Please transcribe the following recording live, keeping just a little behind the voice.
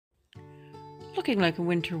looking like a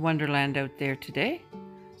winter wonderland out there today,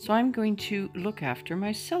 so I'm going to look after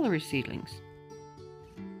my celery seedlings.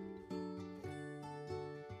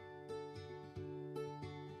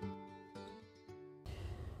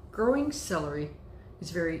 Growing celery is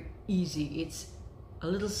very easy. It's a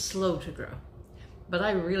little slow to grow, but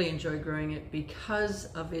I really enjoy growing it because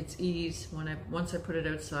of its ease. Once I put it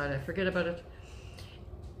outside, I forget about it,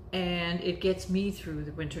 and it gets me through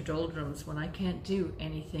the winter doldrums. When I can't do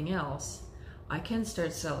anything else, I can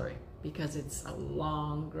start celery because it's a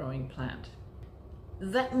long growing plant.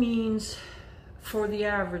 That means for the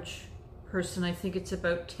average person, I think it's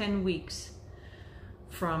about 10 weeks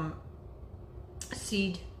from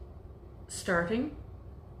seed starting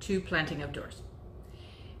to planting outdoors.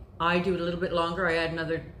 I do it a little bit longer. I add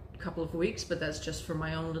another couple of weeks, but that's just for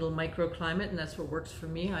my own little microclimate, and that's what works for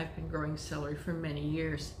me. I've been growing celery for many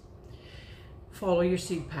years. Follow your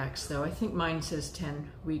seed packs though. I think mine says 10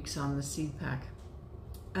 weeks on the seed pack.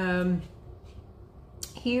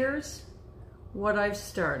 Here's what I've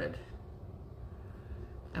started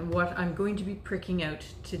and what I'm going to be pricking out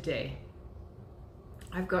today.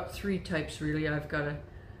 I've got three types really. I've got a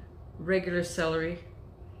regular celery,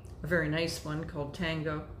 a very nice one called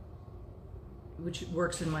Tango, which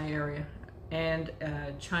works in my area, and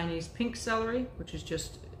Chinese pink celery, which is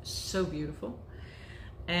just so beautiful,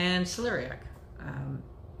 and celeriac.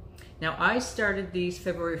 Now I started these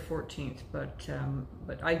February 14th,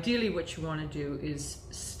 but ideally what you want to do is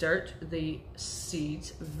start the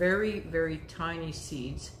seeds, very, very tiny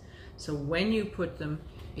seeds. So when you put them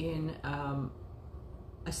in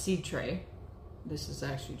a seed tray, this is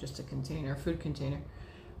actually just a container, a food container,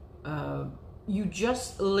 you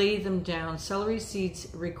just lay them down. Celery seeds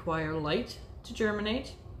require light to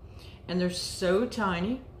germinate, and they're so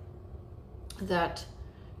tiny that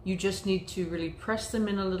you just need to really press them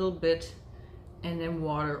in a little bit and then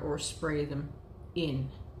water or spray them in.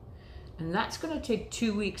 And that's going to take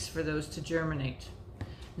 2 weeks for those to germinate.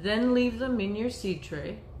 Then leave them in your seed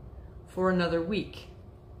tray for another week,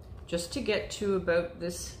 just to get to about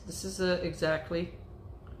this. This is exactly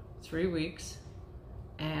 3 weeks,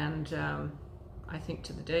 and I think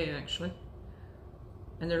to the day actually.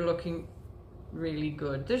 And they're looking really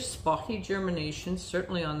good. There's spotty germination,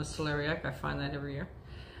 certainly on the celeriac. I find that every year.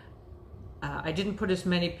 I didn't put as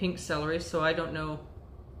many pink celery, so I don't know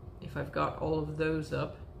if I've got all of those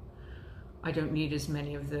up. I don't need as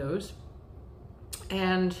many of those.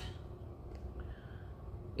 And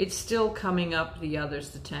it's still coming up the others,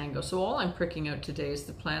 the Tango. So all I'm pricking out today is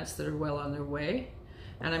the plants that are well on their way.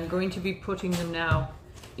 And I'm going to be putting them now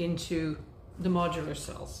into the modular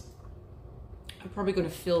cells. I'm probably going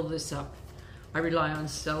to fill this up. I rely on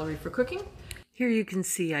celery for cooking. Here you can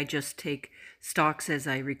see I just take stalks as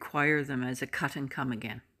I require them as a cut and come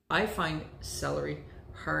again. I find celery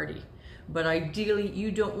hardy, but ideally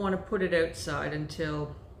you don't want to put it outside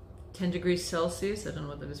until 10 degrees Celsius. I don't know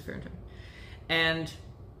what that is Fahrenheit. And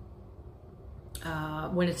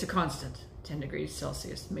when it's a constant 10 degrees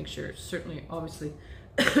Celsius, make sure, certainly, obviously,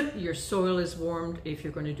 your soil is warmed. If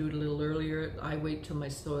you're going to do it a little earlier, I wait till my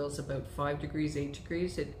soil's about 5 degrees, 8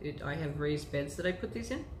 degrees. I have raised beds that I put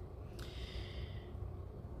these in.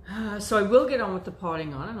 So I will get on with the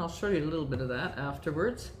potting on, and I'll show you a little bit of that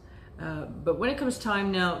afterwards. But when it comes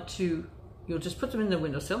time now you'll just put them in the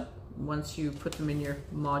windowsill once you put them in your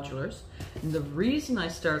modulars. And the reason I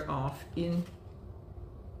start off in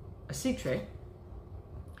a seed tray,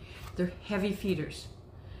 they're heavy feeders.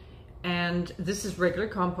 And this is regular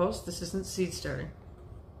compost, this isn't seed starting.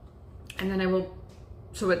 And then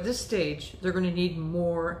so at this stage, they're going to need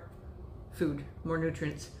more food, more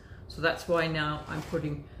nutrients. So that's why now I'm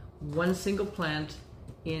putting one single plant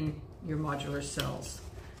in your modular cells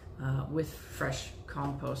with fresh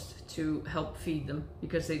compost to help feed them,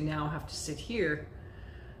 because they now have to sit here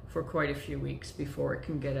for quite a few weeks before it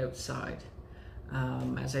can get outside.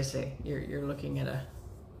 As I say, you're looking at a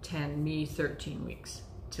 13 weeks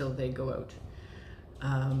till they go out.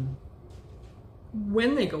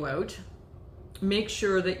 When they go out, make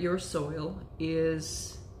sure that your soil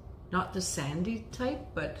is not the sandy type,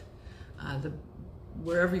 but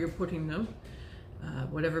wherever you're putting them,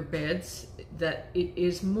 whatever beds, that it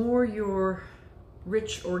is more your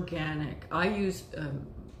rich organic. I use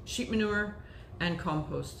sheep manure and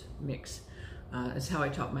compost mix. That's how I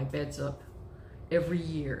top my beds up every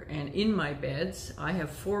year. And in my beds, I have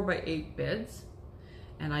 4x8 beds,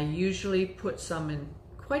 and I usually put some in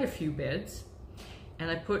quite a few beds, and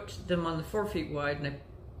I put them on the 4 feet wide, and I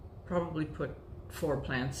probably put 4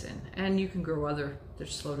 plants in. And you can grow they're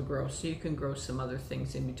slow to grow, so you can grow some other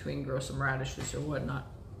things in between, grow some radishes or whatnot.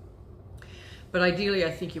 But ideally,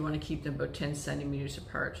 I think you want to keep them about 10 centimeters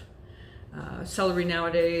apart. Celery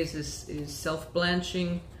nowadays is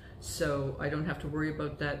self-blanching, so I don't have to worry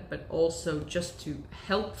about that, but also just to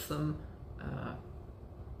help them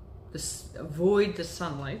avoid the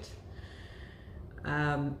sunlight,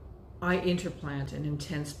 I interplant and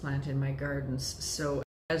intense plant in my gardens, so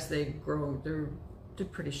as they grow, they're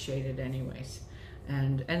pretty shaded anyways,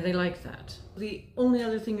 and they like that. The only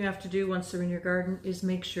other thing you have to do once they're in your garden is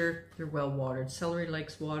make sure they're well watered. Celery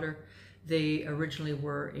likes water. They originally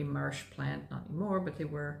were a marsh plant, not anymore, but they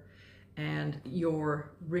were, and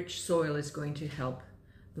your rich soil is going to help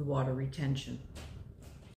the water retention.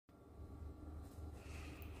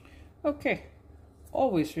 Okay,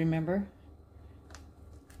 always remember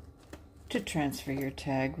to transfer your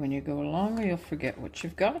tag when you go along, or you'll forget what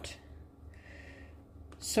you've got.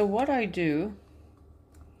 So what I do,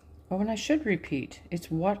 and I should repeat,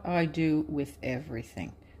 it's what I do with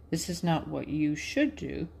everything. This is not what you should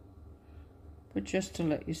do, but just to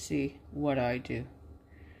let you see what I do.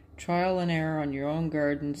 Trial and error on your own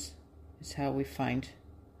gardens is how we find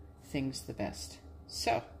things the best.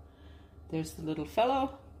 So, there's the little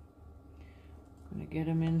fellow. I'm going to get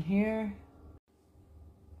him in here.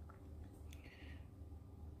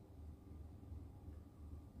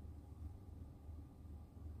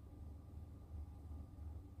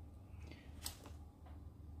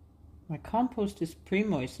 My compost is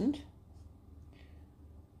pre-moistened.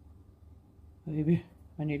 Maybe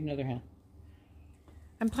I need another hand.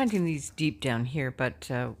 I'm planting these deep down here, but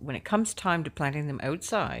when it comes time to planting them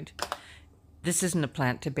outside, this isn't a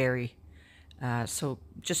plant to bury. So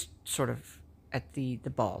just sort of at the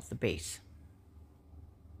ball, the base.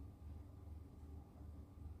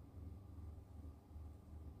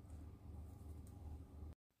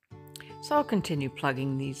 So I'll continue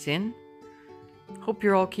plugging these in. Hope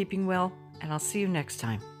you're all keeping well, and I'll see you next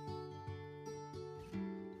time.